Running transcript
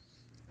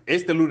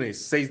Este lunes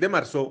 6 de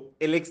marzo,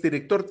 el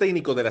exdirector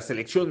técnico de la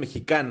selección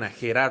mexicana,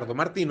 Gerardo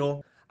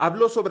Martino,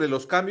 habló sobre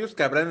los cambios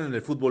que habrán en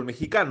el fútbol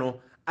mexicano,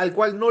 al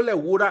cual no le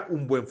augura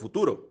un buen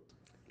futuro.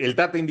 El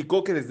Tata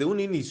indicó que desde un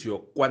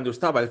inicio, cuando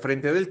estaba al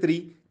frente del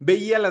Tri,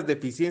 veía las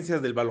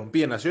deficiencias del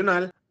balompié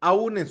nacional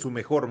aún en su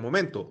mejor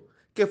momento,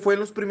 que fue en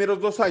los primeros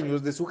 2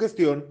 años de su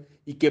gestión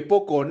y que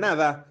poco o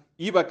nada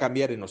iba a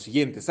cambiar en los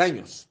siguientes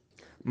años.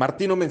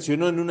 Martino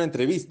mencionó en una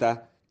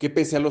entrevista que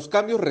pese a los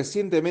cambios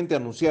recientemente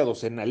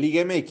anunciados en la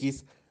Liga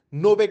MX,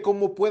 no ve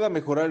cómo pueda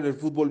mejorar el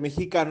fútbol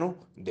mexicano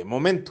de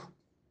momento.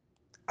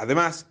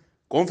 Además,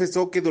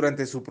 confesó que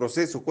durante su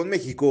proceso con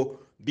México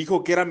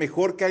dijo que era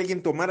mejor que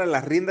alguien tomara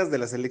las riendas de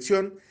la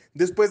selección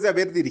después de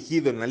haber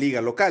dirigido en la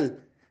liga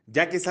local,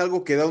 ya que es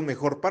algo que da un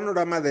mejor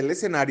panorama del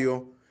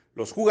escenario,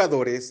 los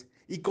jugadores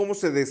y cómo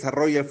se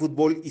desarrolla el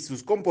fútbol y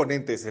sus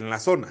componentes en la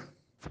zona.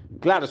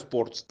 Claro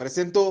Sports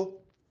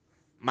presentó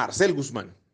Marcel Guzmán.